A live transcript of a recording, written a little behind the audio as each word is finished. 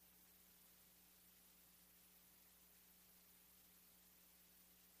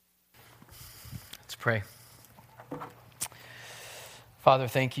Pray. Father,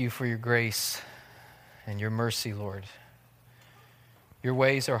 thank you for your grace and your mercy, Lord. Your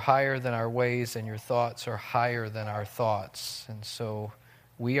ways are higher than our ways, and your thoughts are higher than our thoughts. And so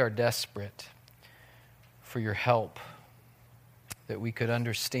we are desperate for your help, that we could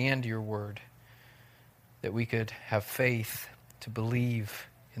understand your word, that we could have faith to believe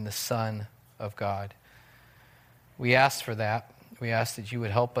in the Son of God. We ask for that. We ask that you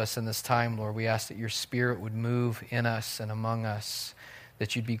would help us in this time, Lord. We ask that your Spirit would move in us and among us,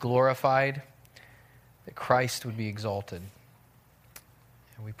 that you'd be glorified, that Christ would be exalted.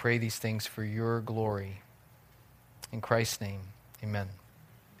 And we pray these things for your glory. In Christ's name, amen.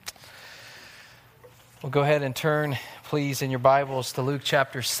 Well, go ahead and turn, please, in your Bibles to Luke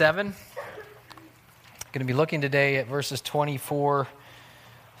chapter 7. I'm going to be looking today at verses 24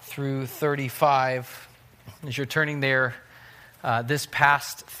 through 35. As you're turning there, this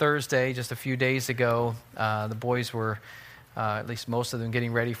past Thursday, just a few days ago, the boys were, at least most of them,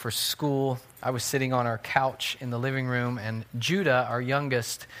 getting ready for school. I was sitting on our couch in the living room, and Judah, our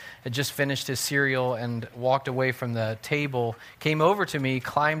youngest, had just finished his cereal and walked away from the table, came over to me,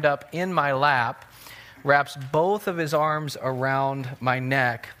 climbed up in my lap, wraps both of his arms around my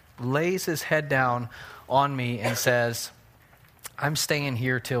neck, lays his head down on me, and says, "I'm staying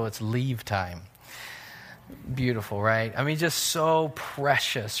here till it's leave time." Beautiful, right? I mean, just so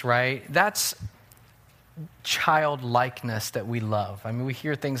precious, right? That's childlikeness that we love. I mean, we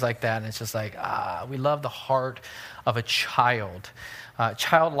hear things like that, and it's just like, we love the heart of a child.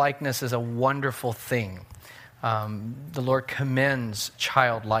 Childlikeness is a wonderful thing. The Lord commends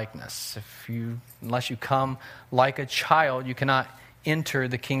childlikeness. Unless you come like a child, you cannot enter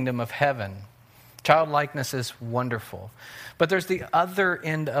the kingdom of heaven. Childlikeness is wonderful. But there's the other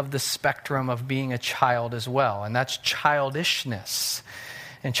end of the spectrum of being a child as well, and that's childishness.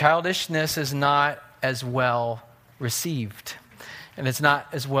 And childishness is not as well received, and it's not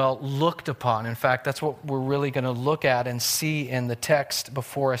as well looked upon. In fact, that's what we're really going to look at and see in the text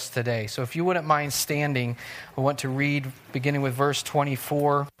before us today. So if you wouldn't mind standing, I want to read beginning with verse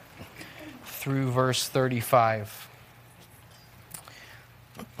 24 through verse 35.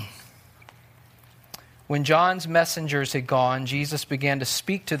 When John's messengers had gone, Jesus began to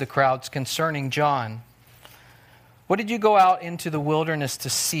speak to the crowds concerning John. "What did you go out into the wilderness to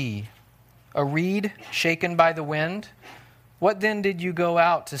see? A reed shaken by the wind? What then did you go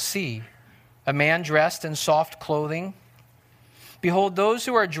out to see? A man dressed in soft clothing? Behold, those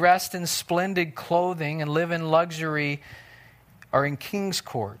who are dressed in splendid clothing and live in luxury are in king's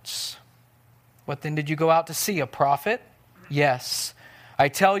courts. What then did you go out to see? A prophet? Yes, I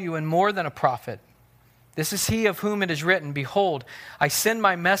tell you, and more than a prophet. This is he of whom it is written, 'Behold, I send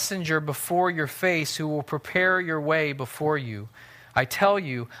my messenger before your face who will prepare your way before you.' I tell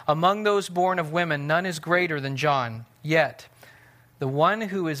you, among those born of women, none is greater than John. Yet, the one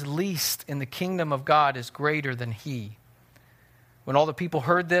who is least in the kingdom of God is greater than he." When all the people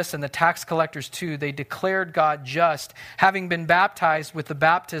heard this, and the tax collectors too, they declared God just, having been baptized with the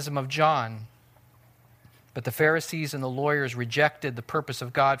baptism of John. But the Pharisees and the lawyers rejected the purpose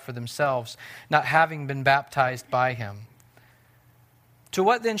of God for themselves, not having been baptized by him. "To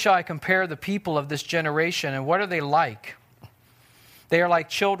what then shall I compare the people of this generation, and what are they like? They are like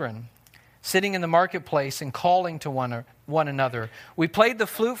children, sitting in the marketplace and calling to one another. 'We played the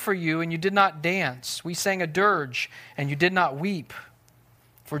flute for you, and you did not dance. We sang a dirge, and you did not weep.'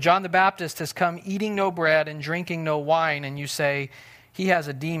 For John the Baptist has come eating no bread and drinking no wine, and you say, 'He has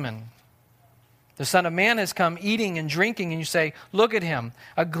a demon.' The Son of Man has come eating and drinking, and you say, 'Look at him,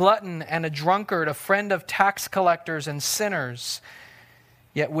 a glutton and a drunkard, a friend of tax collectors and sinners.'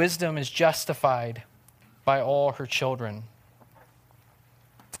 Yet wisdom is justified by all her children."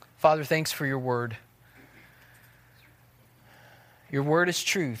 Father, thanks for your word. Your word is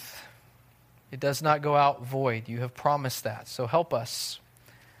truth. It does not go out void. You have promised that. So help us.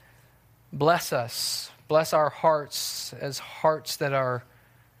 Bless us. Bless our hearts as hearts that are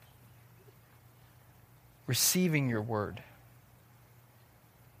receiving your word.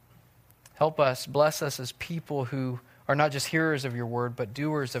 Help us, bless us as people who are not just hearers of your word, but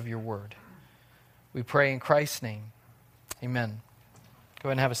doers of your word. We pray in Christ's name. Amen. Go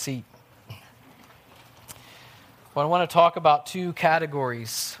ahead and have a seat. Well, I want to talk about two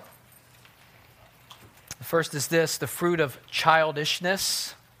categories. The first is this, the fruit of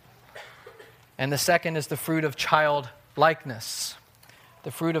childishness, and the second is the fruit of childlikeness.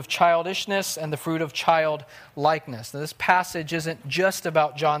 The fruit of childishness and the fruit of childlikeness. Now, this passage isn't just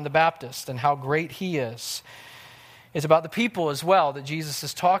about John the Baptist and how great he is. It's about the people as well that Jesus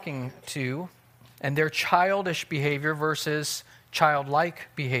is talking to and their childish behavior versus childlike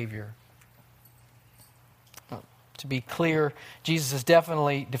behavior. To be clear, Jesus is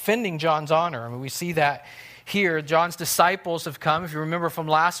definitely defending John's honor. I mean, we see that here. John's disciples have come. If you remember from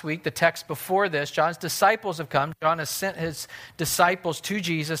last week, the text before this, John's disciples have come. John has sent his disciples to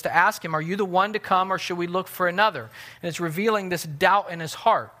Jesus to ask him, are you the one to come or should we look for another? And it's revealing this doubt in his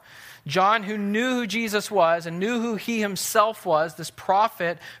heart. John, who knew who Jesus was and knew who he himself was, this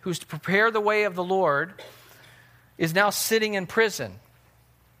prophet who's to prepare the way of the Lord, is now sitting in prison.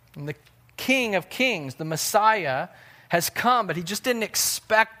 And the King of Kings, the Messiah, has come, but he just didn't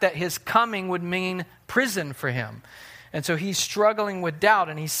expect that his coming would mean prison for him. And so he's struggling with doubt,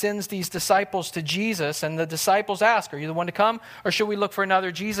 and he sends these disciples to Jesus, and the disciples ask, are you the one to come, or should we look for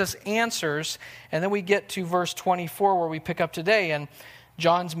another? Jesus answers, and then we get to verse 24 where we pick up today, and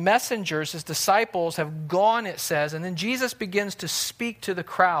John's messengers, his disciples, have gone, it says, and then Jesus begins to speak to the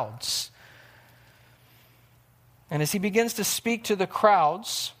crowds. And as he begins to speak to the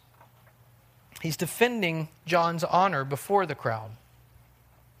crowds, he's defending John's honor before the crowd.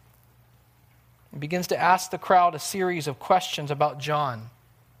 He begins to ask the crowd a series of questions about John.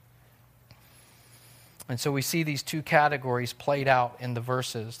 And so we see these two categories played out in the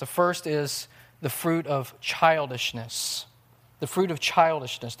verses. The first is the fruit of childishness. The fruit of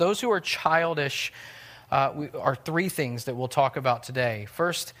childishness. Those who are childish are three things that we'll talk about today.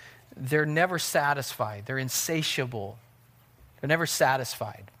 First, they're never satisfied. They're insatiable. They're never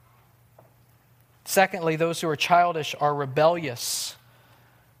satisfied. Secondly, those who are childish are rebellious,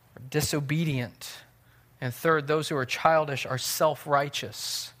 or disobedient. And third, those who are childish are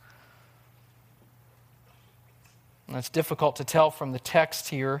self-righteous. And it's difficult to tell from the text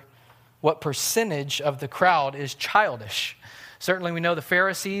here what percentage of the crowd is childish. Certainly we know the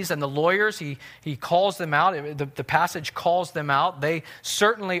Pharisees and the lawyers, he calls them out. The passage calls them out. They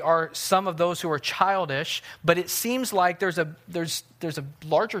certainly are some of those who are childish, but it seems like there's a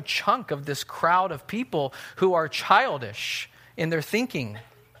larger chunk of this crowd of people who are childish in their thinking.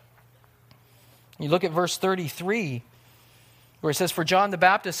 You look at verse 33, where it says, for John the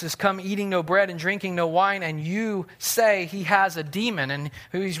Baptist has come eating no bread and drinking no wine, and you say he has a demon. And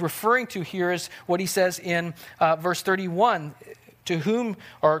who he's referring to here is what he says in verse 31, to whom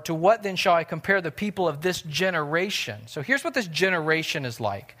or to what then shall I compare the people of this generation? So here's what this generation is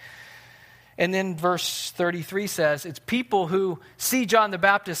like. And then verse 33 says, it's people who see John the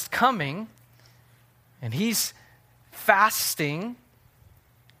Baptist coming, and he's fasting,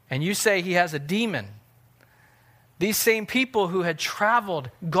 and you say he has a demon. These same people who had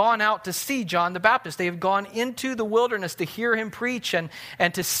traveled, gone out to see John the Baptist, they have gone into the wilderness to hear him preach and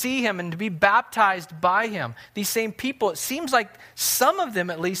to see him and to be baptized by him. These same people, it seems like some of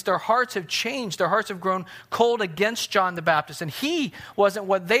them at least, their hearts have changed. Their hearts have grown cold against John the Baptist. And he wasn't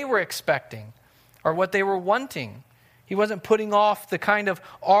what they were expecting or what they were wanting. He wasn't putting off the kind of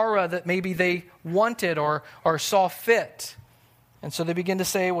aura that maybe they wanted or saw fit. And so they begin to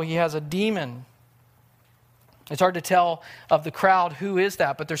say, well, he has a demon. It's hard to tell of the crowd who is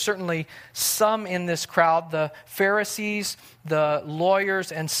that, but there's certainly some in this crowd, the Pharisees, the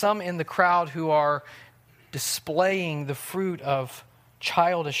lawyers, and some in the crowd who are displaying the fruit of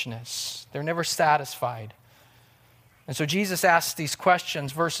childishness. They're never satisfied. And so Jesus asks these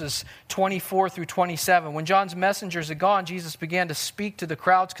questions, verses 24 through 27. When John's messengers had gone, Jesus began to speak to the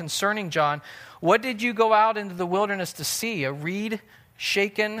crowds concerning John. What did you go out into the wilderness to see? A reed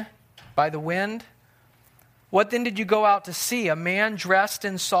shaken by the wind? What then did you go out to see? A man dressed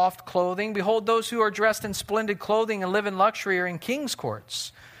in soft clothing? Behold, those who are dressed in splendid clothing and live in luxury are in king's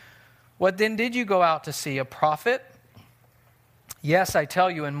courts. What then did you go out to see? A prophet? Yes, I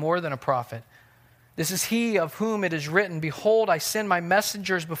tell you, and more than a prophet. This is he of whom it is written, behold, I send my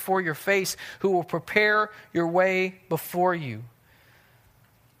messengers before your face who will prepare your way before you.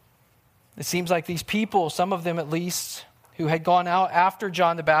 It seems like these people, some of them at least, who had gone out after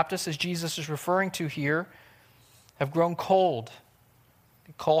John the Baptist, as Jesus is referring to here, have grown cold.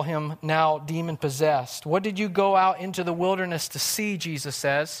 They call him now demon-possessed. What did you go out into the wilderness to see, Jesus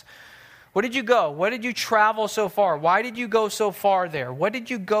says? What did you go? What did you travel so far? Why did you go so far there? What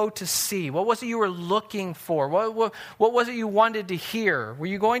did you go to see? What was it you were looking for? What was it you wanted to hear? Were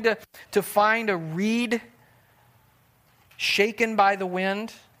you going to find a reed shaken by the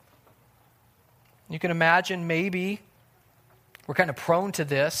wind? You can imagine maybe we're kind of prone to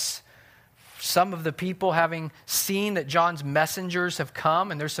this. Some of the people having seen that John's messengers have come,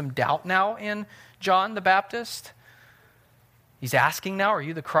 and there's some doubt now in John the Baptist. He's asking now, are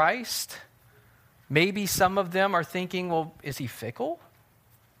you the Christ? Maybe some of them are thinking, well, is he fickle?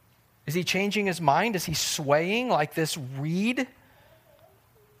 Is he changing his mind? Is he swaying like this reed?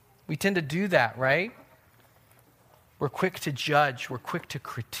 We tend to do that, right? We're quick to judge. We're quick to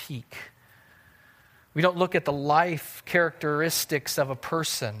critique. We don't look at the life characteristics of a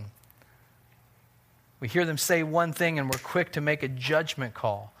person. We hear them say one thing and we're quick to make a judgment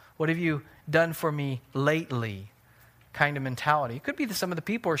call. What have you done for me lately? Kind of mentality. It could be that some of the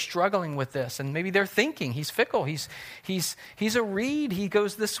people are struggling with this, and maybe they're thinking, he's fickle, he's a reed, he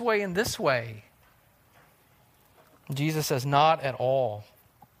goes this way and this way. Jesus says, not at all.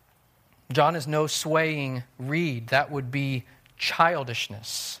 John is no swaying reed. That would be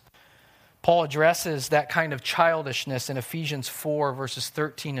childishness. Paul addresses that kind of childishness in Ephesians 4, verses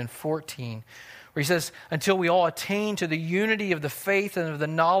 13 and 14, where he says, until we all attain to the unity of the faith and of the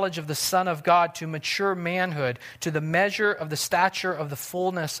knowledge of the Son of God, to mature manhood, to the measure of the stature of the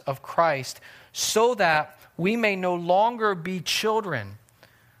fullness of Christ, so that we may no longer be children,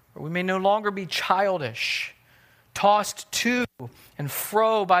 or we may no longer be childish, tossed to and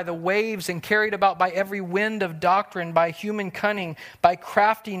fro by the waves and carried about by every wind of doctrine, by human cunning, by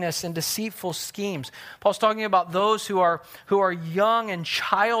craftiness and deceitful schemes. Paul's talking about those who are young and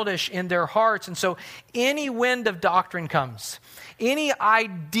childish in their hearts. And so any wind of doctrine comes, any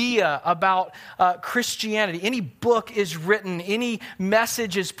idea about Christianity, any book is written, any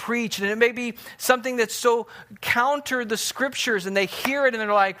message is preached, and it may be something that's so counter the scriptures, and they hear it and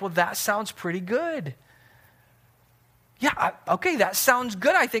they're like, well, that sounds pretty good. Yeah, okay, that sounds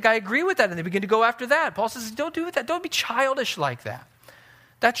good. I think I agree with that. And they begin to go after that. Paul says, don't do that. Don't be childish like that.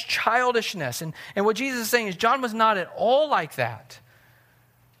 That's childishness. And what Jesus is saying is John was not at all like that.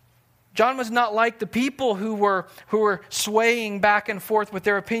 John was not like the people who were swaying back and forth with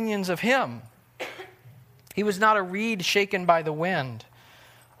their opinions of him. He was not a reed shaken by the wind.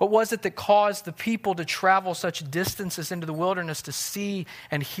 What was it that caused the people to travel such distances into the wilderness to see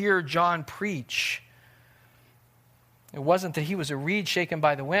and hear John preach? It wasn't that he was a reed shaken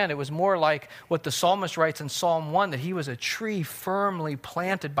by the wind. It was more like what the psalmist writes in Psalm 1, that he was a tree firmly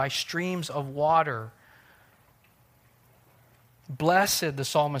planted by streams of water. Blessed, the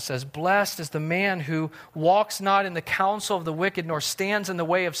psalmist says, blessed is the man who walks not in the counsel of the wicked, nor stands in the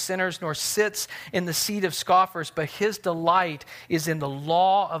way of sinners, nor sits in the seat of scoffers, but his delight is in the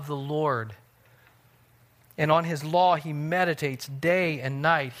law of the Lord. And on his law he meditates day and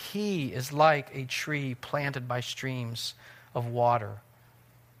night. He is like a tree planted by streams of water.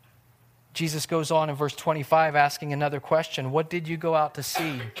 Jesus goes on in verse 25 asking another question. What did you go out to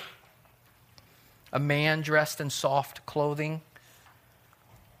see? A man dressed in soft clothing?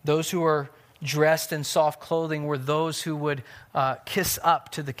 Those who are dressed in soft clothing were those who would kiss up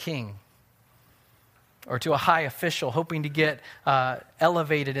to the king, or to a high official, hoping to get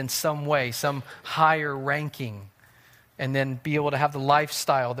elevated in some way, some higher ranking, and then be able to have the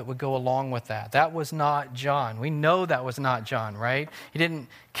lifestyle that would go along with that. That was not John. We know that was not John, right? He didn't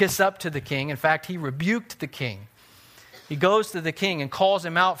kiss up to the king. In fact, he rebuked the king. He goes to the king and calls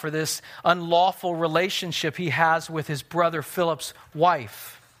him out for this unlawful relationship he has with his brother Philip's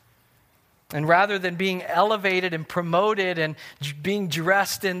wife. And rather than being elevated and promoted and being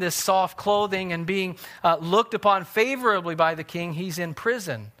dressed in this soft clothing and being looked upon favorably by the king, he's in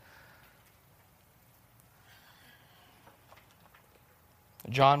prison.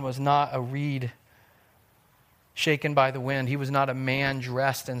 John was not a reed shaken by the wind. He was not a man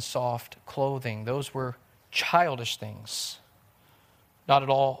dressed in soft clothing. Those were childish things. Not at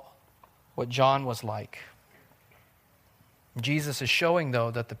all what John was like. Jesus is showing,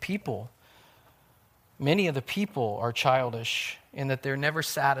 though, that many of the people are childish in that they're never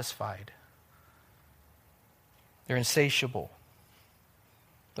satisfied. They're insatiable.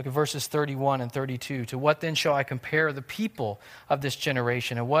 Look at verses 31 and 32. To what then shall I compare the people of this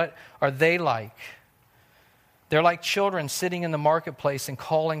generation, and what are they like? They're like children sitting in the marketplace and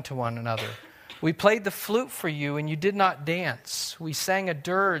calling to one another. We played the flute for you, and you did not dance. We sang a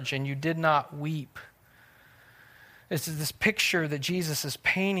dirge, and you did not weep. This is this picture that Jesus is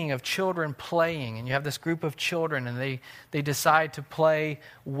painting of children playing. And you have this group of children, and they decide to play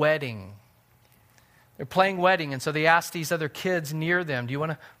wedding. They're playing wedding, and so they ask these other kids near them, do you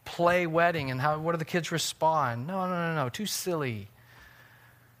want to play wedding? And what do the kids respond? No, too silly.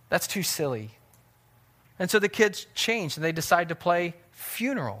 That's too silly. And so the kids change, and they decide to play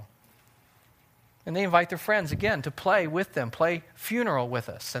funeral. And they invite their friends again to play with them, play funeral with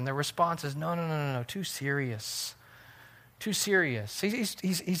us. And their response is, no, too serious. Too serious.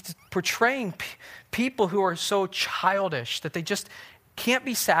 He's portraying people who are so childish that they just can't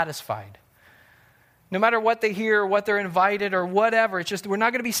be satisfied. No matter what they hear, what they're invited, or whatever, it's just, we're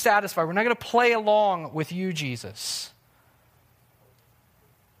not going to be satisfied. We're not going to play along with you, Jesus.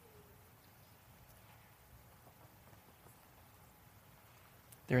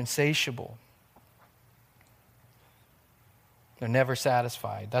 They're insatiable. They're never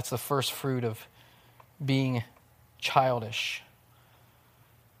satisfied. That's the first fruit of being childish,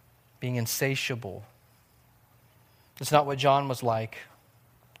 being insatiable. It's not what John was like.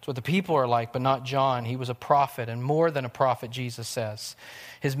 It's what the people are like, but not John. He was a prophet, and more than a prophet, Jesus says.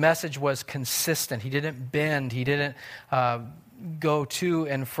 His message was consistent. He didn't bend. He didn't go to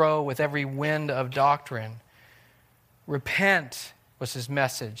and fro with every wind of doctrine. Repent was his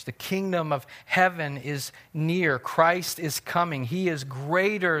message. The kingdom of heaven is near. Christ is coming. He is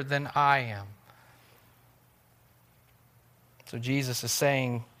greater than I am. So Jesus is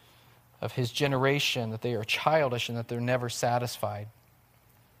saying of his generation that they are childish and that they're never satisfied.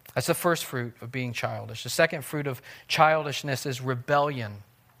 That's the first fruit of being childish. The second fruit of childishness is rebellion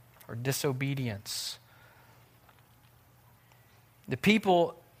or disobedience. The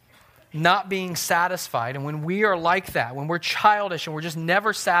people not being satisfied, and when we are like that, when we're childish and we're just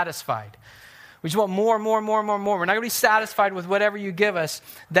never satisfied, we just want more and more and more and more and more. We're not going to be satisfied with whatever you give us.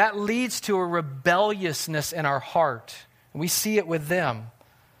 That leads to a rebelliousness in our heart. And we see it with them.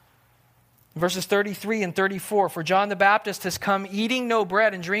 Verses 33 and 34, for John the Baptist has come eating no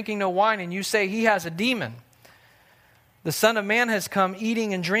bread and drinking no wine, and you say he has a demon. The Son of Man has come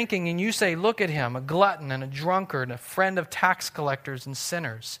eating and drinking, and you say, look at him, a glutton and a drunkard, a friend of tax collectors and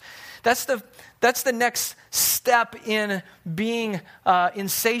sinners. That's the next step in being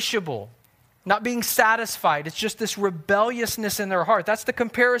insatiable, not being satisfied. It's just this rebelliousness in their heart. That's the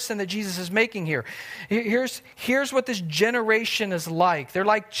comparison that Jesus is making here. Here's what this generation is like. They're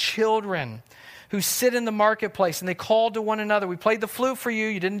like children who sit in the marketplace and they call to one another. We played the flute for you.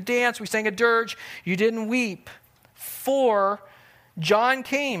 You didn't dance. We sang a dirge. You didn't weep. For John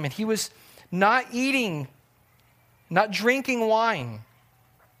came and he was not eating, not drinking wine.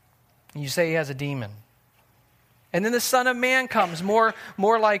 You say he has a demon. And then the Son of Man comes, more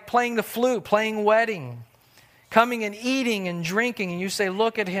like playing the flute, playing wedding, coming and eating and drinking. And you say,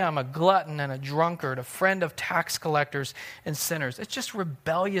 look at him, a glutton and a drunkard, a friend of tax collectors and sinners. It's just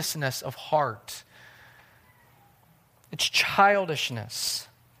rebelliousness of heart. It's childishness.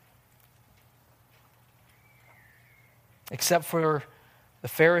 Except for the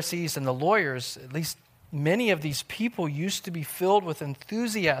Pharisees and the lawyers, at least many of these people used to be filled with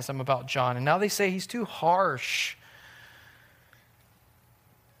enthusiasm about John. And now they say he's too harsh.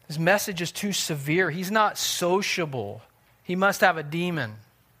 His message is too severe. He's not sociable. He must have a demon.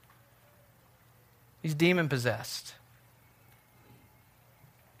 He's demon-possessed.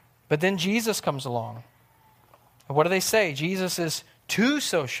 But then Jesus comes along. And what do they say? Jesus is too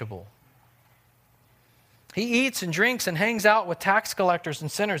sociable. He eats and drinks and hangs out with tax collectors and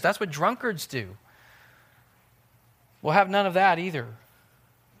sinners. That's what drunkards do. We'll have none of that either.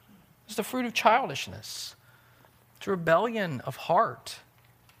 It's the fruit of childishness. It's rebellion of heart.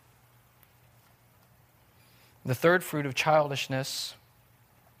 The third fruit of childishness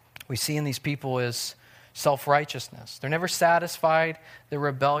we see in these people is self-righteousness. They're never satisfied, they're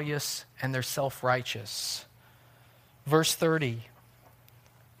rebellious, and they're self-righteous. Verse 30,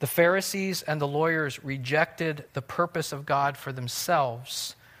 the Pharisees and the lawyers rejected the purpose of God for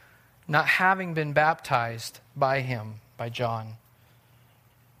themselves, not having been baptized by him, by John.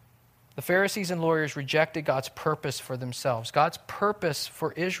 The Pharisees and lawyers rejected God's purpose for themselves. God's purpose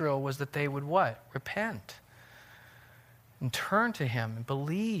for Israel was that they would what? Repent. And turn to him and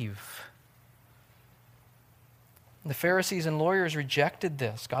believe. And the Pharisees and lawyers rejected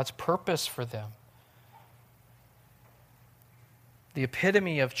this, God's purpose for them. The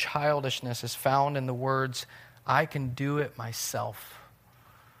epitome of childishness is found in the words, I can do it myself.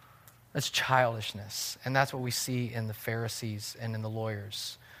 That's childishness. And that's what we see in the Pharisees and in the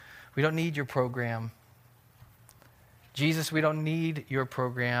lawyers. We don't need your program. Jesus, we don't need your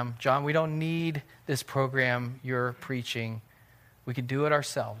program. John, we don't need this program you're preaching. We can do it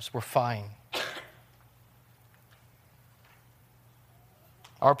ourselves. We're fine.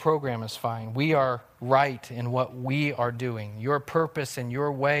 Our program is fine. We are right in what we are doing. Your purpose and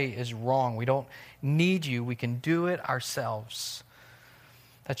your way is wrong. We don't need you. We can do it ourselves.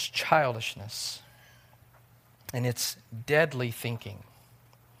 That's childishness. And it's deadly thinking.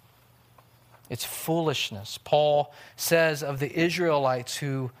 It's foolishness. Paul says of the Israelites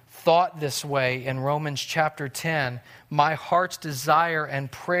who thought this way in Romans chapter 10, my heart's desire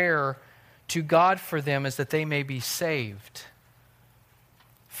and prayer to God for them is that they may be saved.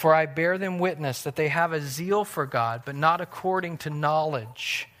 For I bear them witness that they have a zeal for God, but not according to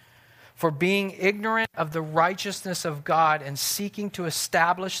knowledge. For being ignorant of the righteousness of God and seeking to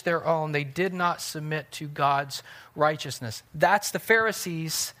establish their own, they did not submit to God's righteousness. That's the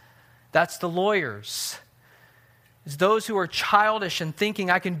Pharisees. That's the lawyers. It's those who are childish and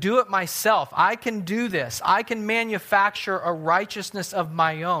thinking, I can do it myself. I can do this. I can manufacture a righteousness of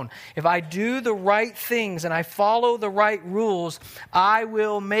my own. If I do the right things and I follow the right rules, I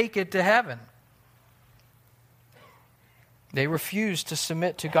will make it to heaven. They refuse to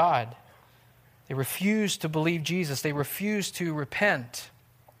submit to God. They refuse to believe Jesus. They refuse to repent.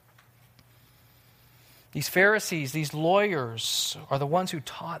 These Pharisees, these lawyers, are the ones who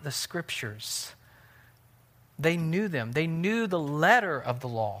taught the Scriptures. They knew them. They knew the letter of the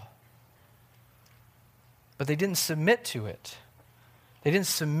law. But they didn't submit to it. They didn't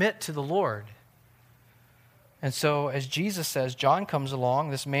submit to the Lord. And so, as Jesus says, John comes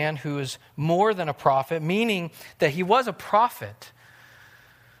along, this man who is more than a prophet, meaning that he was a prophet,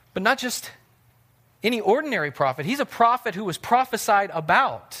 but not just any ordinary prophet. He's a prophet who was prophesied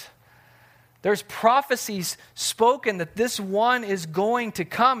about. There's prophecies spoken that this one is going to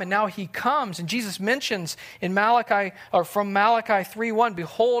come, and now he comes. And Jesus mentions in Malachi, or from Malachi 3:1,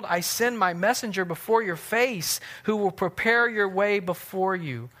 behold, I send my messenger before your face, who will prepare your way before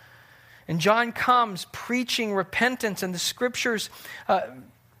you. And John comes preaching repentance, and the Scriptures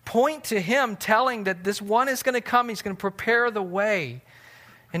point to him, telling that this one is going to come. He's going to prepare the way.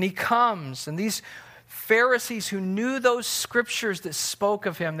 And he comes, and these Pharisees who knew those Scriptures that spoke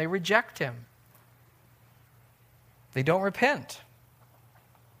of him, they reject him. They don't repent.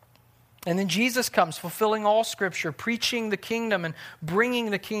 And then Jesus comes, fulfilling all Scripture, preaching the kingdom and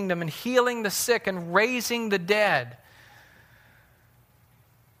bringing the kingdom and healing the sick and raising the dead.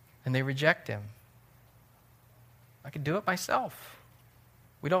 And they reject him. I can do it myself.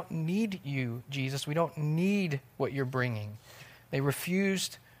 We don't need you, Jesus. We don't need what you're bringing. They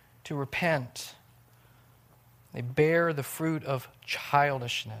refused to repent. They bear the fruit of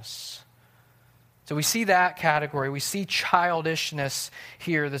childishness. So we see that category. We see childishness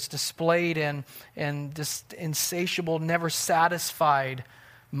here that's displayed in this insatiable, never satisfied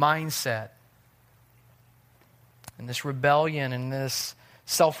mindset. And this rebellion and this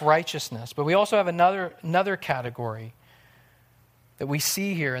self-righteousness. But we also have another category that we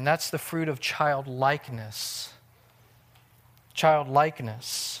see here, and that's the fruit of childlikeness.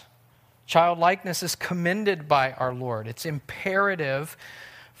 Childlikeness. Childlikeness is commended by our Lord. It's imperative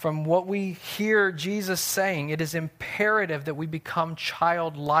from what we hear Jesus saying. It is imperative that we become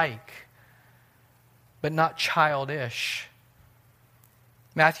childlike, but not childish.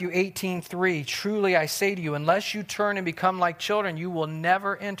 Matthew 18:3, truly I say to you, unless you turn and become like children, you will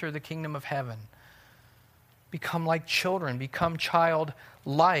never enter the kingdom of heaven. Become like children, become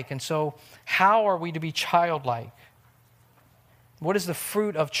childlike. And so, how are we to be childlike? What is the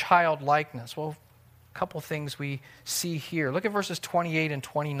fruit of childlikeness? Well, a couple things we see here. Look at verses 28 and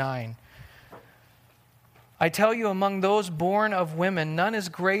 29. I tell you, among those born of women, none is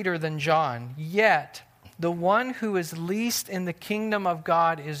greater than John. Yet, the one who is least in the kingdom of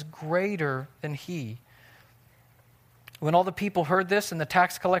God is greater than he. When all the people heard this, and the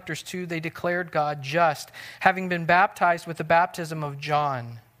tax collectors too, they declared God just, having been baptized with the baptism of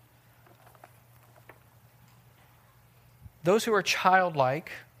John. Those who are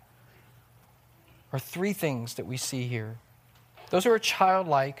childlike are three things that we see here. Those who are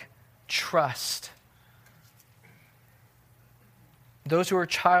childlike trust. Those who are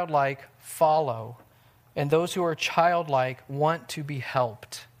childlike follow. And those who are childlike want to be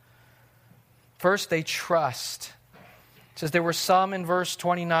helped. First, they trust. It says there were some in verse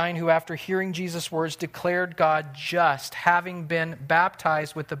 29 who, after hearing Jesus' words, declared God just, having been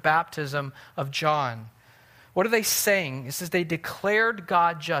baptized with the baptism of John. What are they saying? It says they declared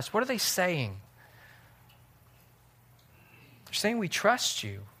God just. What are they saying? They're saying, we trust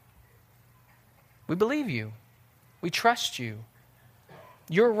you. We believe you. We trust you.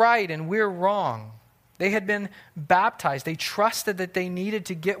 You're right and we're wrong. They had been baptized. They trusted that they needed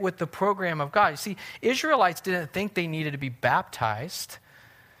to get with the program of God. You see, Israelites didn't think they needed to be baptized.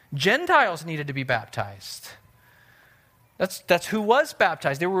 Gentiles needed to be baptized. That's who was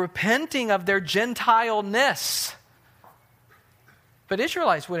baptized. They were repenting of their Gentile-ness. But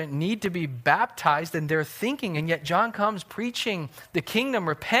Israelites wouldn't need to be baptized in their thinking, and yet John comes preaching the kingdom,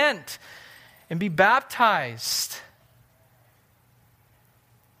 repent and be baptized.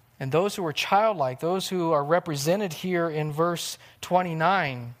 And those who are childlike, those who are represented here in verse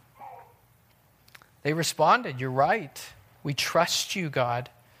 29, they responded, you're right. We trust you,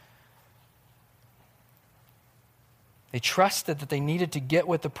 God. They trusted that they needed to get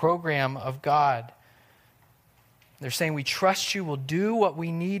with the program of God. They're saying, we trust you, we'll do what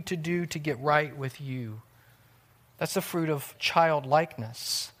we need to do to get right with you. That's the fruit of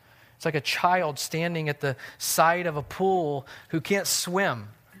childlikeness. It's like a child standing at the side of a pool who can't swim,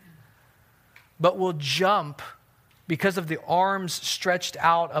 but will jump because of the arms stretched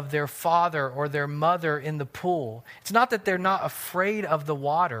out of their father or their mother in the pool. It's not that they're not afraid of the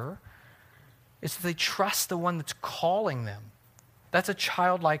water. It's that they trust the one that's calling them. That's a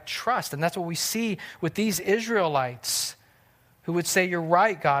childlike trust. And that's what we see with these Israelites who would say, "You're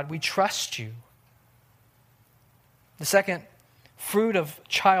right, God, we trust you." The second fruit of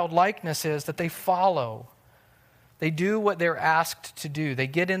childlikeness is that they follow. They do what they're asked to do. They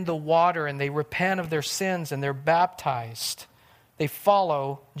get in the water and they repent of their sins and they're baptized. They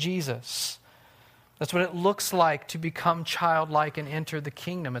follow Jesus. That's what it looks like to become childlike and enter the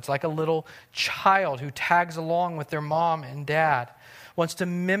kingdom. It's like a little child who tags along with their mom and dad, wants to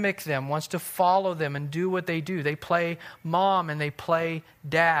mimic them, wants to follow them and do what they do. They play mom and they play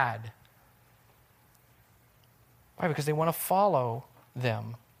dad. Why? Because they want to follow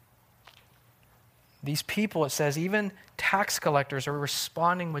them. These people, it says, even tax collectors are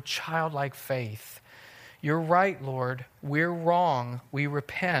responding with childlike faith. "You're right, Lord. We're wrong. We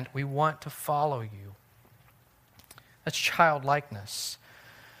repent. We want to follow you." That's childlikeness.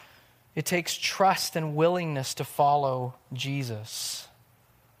 It takes trust and willingness to follow Jesus.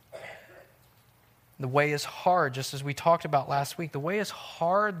 The way is hard, just as we talked about last week. The way is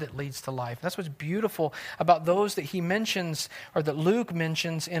hard that leads to life. That's what's beautiful about those that he mentions, or that Luke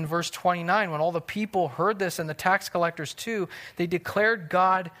mentions in verse 29. When all the people heard this, and the tax collectors too, they declared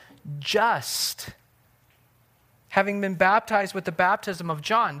God just, having been baptized with the baptism of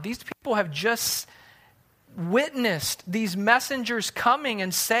John. These people have just witnessed these messengers coming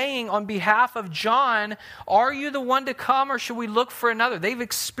and saying on behalf of John, "Are you the one to come, or should we look for another?" They've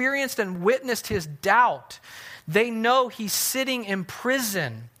experienced and witnessed his doubt. They know he's sitting in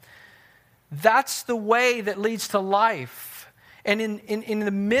prison. That's the way that leads to life. And in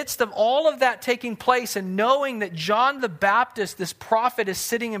the midst of all of that taking place and knowing that John the Baptist, this prophet, is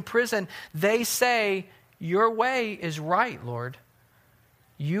sitting in prison, they say, "Your way is right, Lord.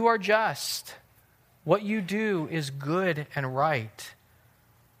 You are just. What you do is good and right."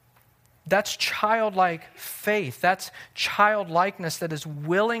 That's childlike faith. That's childlikeness that is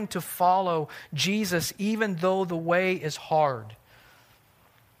willing to follow Jesus even though the way is hard.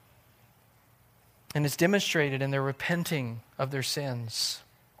 And it's demonstrated in their repenting of their sins.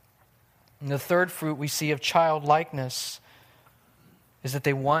 And the third fruit we see of childlikeness is that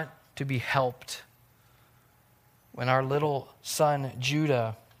they want to be helped. When our little son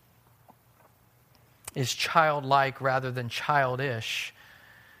Judah is childlike rather than childish,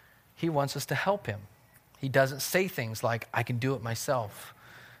 he wants us to help him. He doesn't say things like, "I can do it myself,"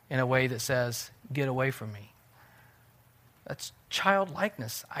 in a way that says, "Get away from me." That's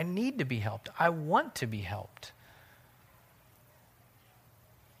childlikeness. I need to be helped. I want to be helped.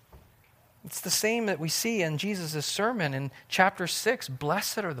 It's the same that we see in Jesus' sermon in chapter 6.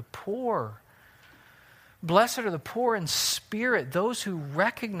 Blessed are the poor. Blessed are the poor in spirit, those who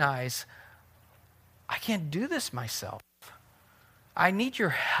recognize, "I can't do this myself. I need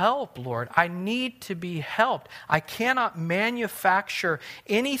your help, Lord. I need to be helped. I cannot manufacture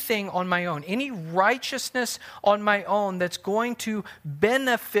anything on my own, any righteousness on my own that's going to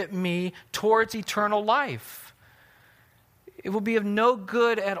benefit me towards eternal life. It will be of no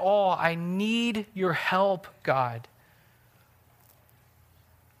good at all. I need your help, God."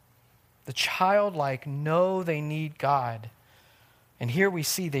 The childlike know they need God. And here we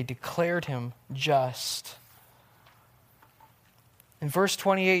see they declared him just. In verse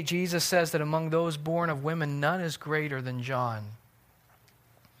 28, Jesus says that among those born of women, none is greater than John.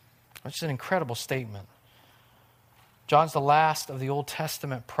 Which is an incredible statement. John's the last of the Old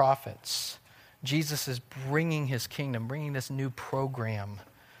Testament prophets. Jesus is bringing his kingdom, bringing this new program,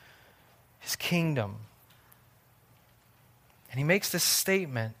 his kingdom. And he makes this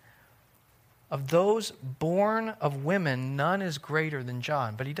statement, "Of those born of women, none is greater than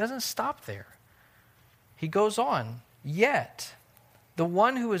John." But he doesn't stop there. He goes on, "Yet the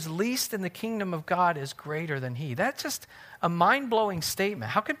one who is least in the kingdom of God is greater than he." That's just a mind-blowing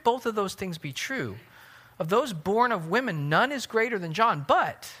statement. How could both of those things be true? Of those born of women, none is greater than John,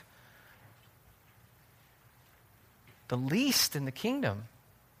 but the least in the kingdom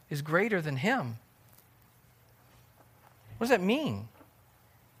is greater than him. What does that mean?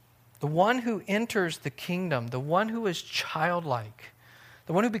 The one who enters the kingdom, the one who is childlike,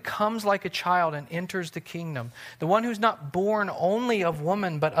 the one who becomes like a child and enters the kingdom, the one who's not born only of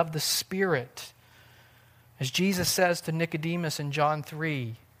woman but of the Spirit. As Jesus says to Nicodemus in John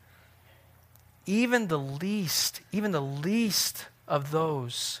 3, even the least of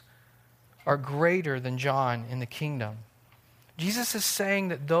those are greater than John in the kingdom. Jesus is saying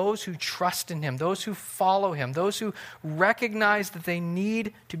that those who trust in him, those who follow him, those who recognize that they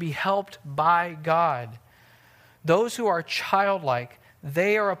need to be helped by God, Those who are childlike,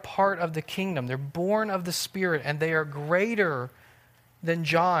 they are a part of the kingdom. They're born of the Spirit, and they are greater than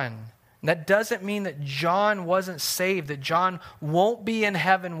John. And that doesn't mean that John wasn't saved, that John won't be in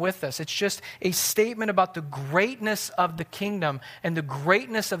heaven with us. It's just a statement about the greatness of the kingdom and the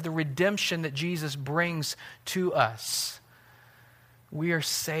greatness of the redemption that Jesus brings to us. We are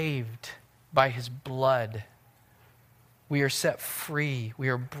saved by his blood. We are set free. We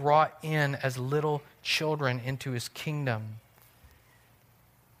are brought in as little children into his kingdom.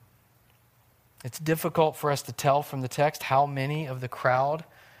 It's difficult for us to tell from the text how many of the crowd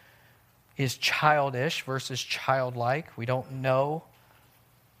is childish versus childlike. We don't know.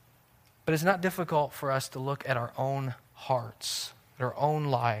 But it's not difficult for us to look at our own hearts, at our own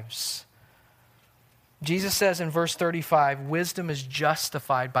lives. Jesus says in verse 35, wisdom is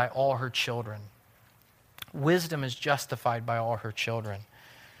justified by all her children. Wisdom is justified by all her children.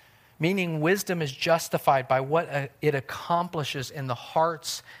 Meaning wisdom is justified by what it accomplishes in the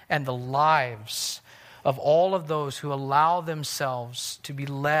hearts and the lives of all of those who allow themselves to be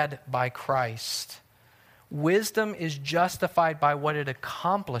led by Christ. Wisdom is justified by what it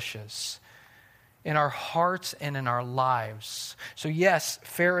accomplishes in our hearts and in our lives. So yes,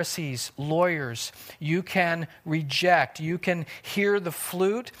 Pharisees, lawyers, you can reject. You can hear the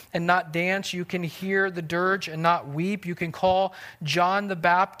flute and not dance. You can hear the dirge and not weep. You can call John the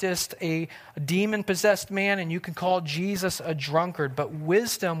Baptist a demon-possessed man, and you can call Jesus a drunkard. But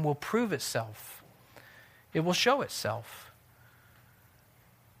wisdom will prove itself. It will show itself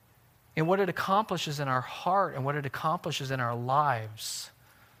in what it accomplishes in our heart and what it accomplishes in our lives.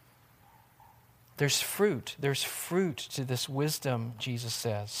 There's fruit. There's fruit to this wisdom, Jesus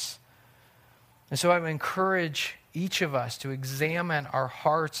says. And so I would encourage each of us to examine our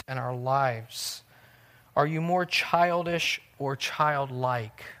hearts and our lives. Are you more childish or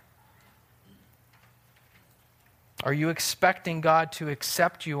childlike? Are you expecting God to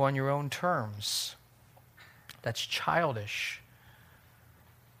accept you on your own terms? That's childish.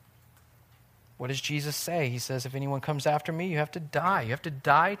 What does Jesus say? He says, if anyone comes after me, you have to die. You have to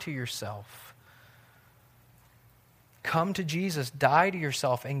die to yourself. Come to Jesus, die to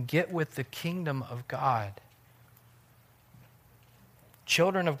yourself, and get with the kingdom of God.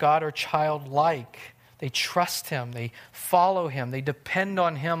 Children of God are childlike. They trust him. They follow him. They depend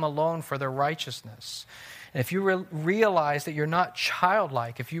on him alone for their righteousness. And if you realize that you're not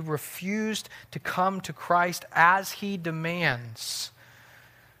childlike, if you refused to come to Christ as he demands,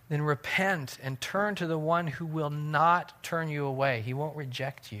 then repent and turn to the one who will not turn you away. He won't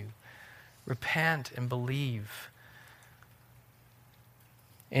reject you. Repent and believe.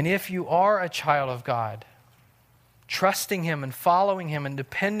 And if you are a child of God, trusting him and following him and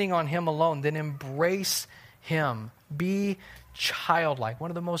depending on him alone, then embrace him. Be childlike. One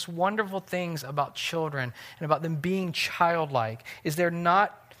of the most wonderful things about children and about them being childlike is they're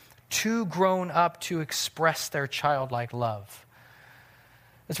not too grown up to express their childlike love.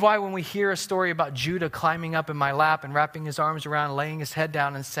 That's why when we hear a story about Judah climbing up in my lap and wrapping his arms around, laying his head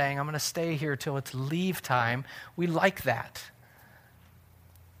down and saying, I'm going to stay here till it's leave time, we like that.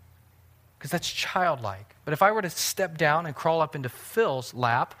 Because that's childlike. But if I were to step down and crawl up into Phil's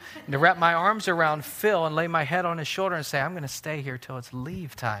lap and to wrap my arms around Phil and lay my head on his shoulder and say, I'm going to stay here till it's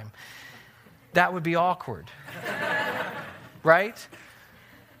leave time, that would be awkward. Right?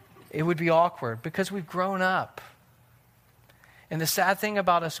 It would be awkward because we've grown up. And the sad thing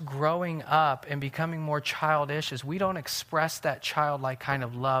about us growing up and becoming more childish is we don't express that childlike kind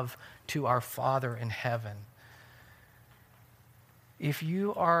of love to our Father in heaven. If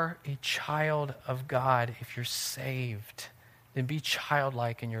you are a child of God, if you're saved, then be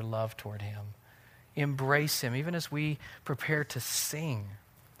childlike in your love toward him. Embrace him, even as we prepare to sing.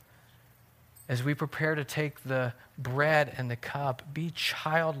 As we prepare to take the bread and the cup, be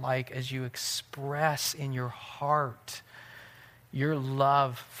childlike as you express in your heart your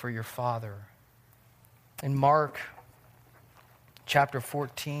love for your Father. In Mark chapter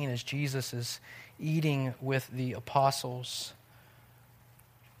 14, as Jesus is eating with the apostles,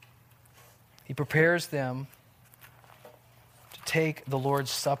 he prepares them to take the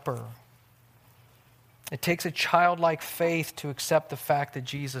Lord's Supper. It takes a childlike faith to accept the fact that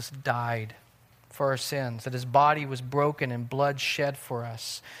Jesus died for our sins, that his body was broken and blood shed for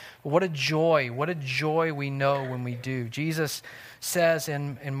us. What a joy we know when we do. Jesus says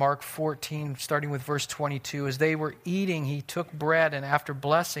in Mark 14, starting with verse 22, as they were eating, he took bread and after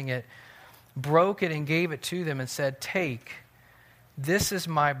blessing it, broke it and gave it to them and said, take, this is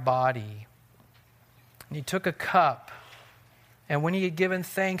my body. And he took a cup, And when he had given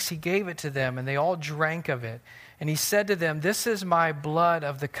thanks, he gave it to them, and they all drank of it. And he said to them, "This is my blood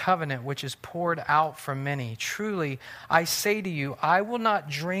of the covenant, which is poured out for many. Truly, I say to you, I will not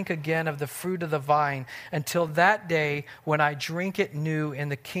drink again of the fruit of the vine until that day when I drink it new in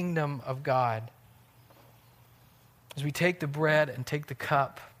the kingdom of God." As we take the bread and take the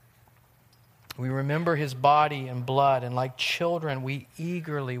cup, we remember his body and blood, and like children, we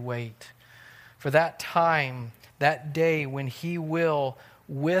eagerly wait for that time, that day when he will,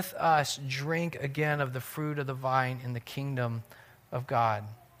 with us, drink again of the fruit of the vine in the kingdom of God.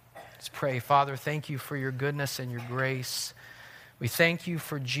 Let's pray. Father, thank you for your goodness and your grace. We thank you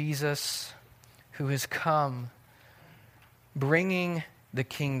for Jesus who has come, bringing the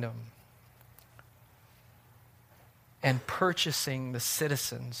kingdom and purchasing the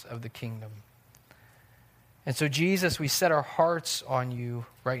citizens of the kingdom. And so, Jesus, we set our hearts on you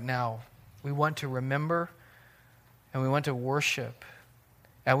right now. We want to remember, and we want to worship,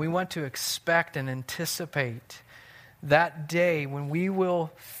 and we want to expect and anticipate that day when we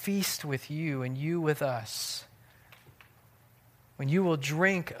will feast with you and you with us, when you will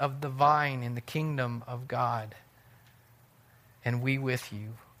drink of the vine in the kingdom of God, and we with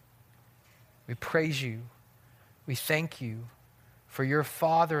you. We praise you. We thank you for your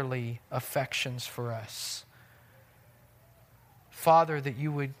fatherly affections for us. Father, that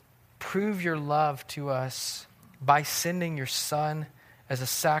you would prove your love to us by sending your Son as a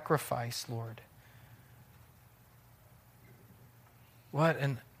sacrifice, Lord. What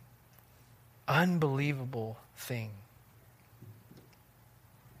an unbelievable thing.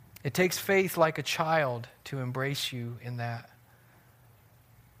 It takes faith like a child to embrace you in that.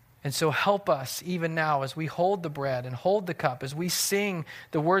 And so help us even now as we hold the bread and hold the cup, as we sing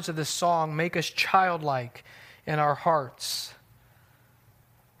the words of this song, make us childlike in our hearts.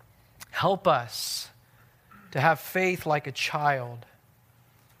 Help us to have faith like a child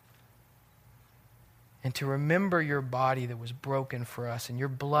and to remember your body that was broken for us and your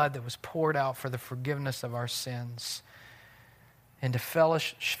blood that was poured out for the forgiveness of our sins, and to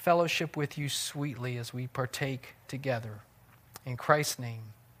fellowship with you sweetly as we partake together. In Christ's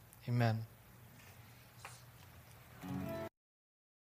name, amen.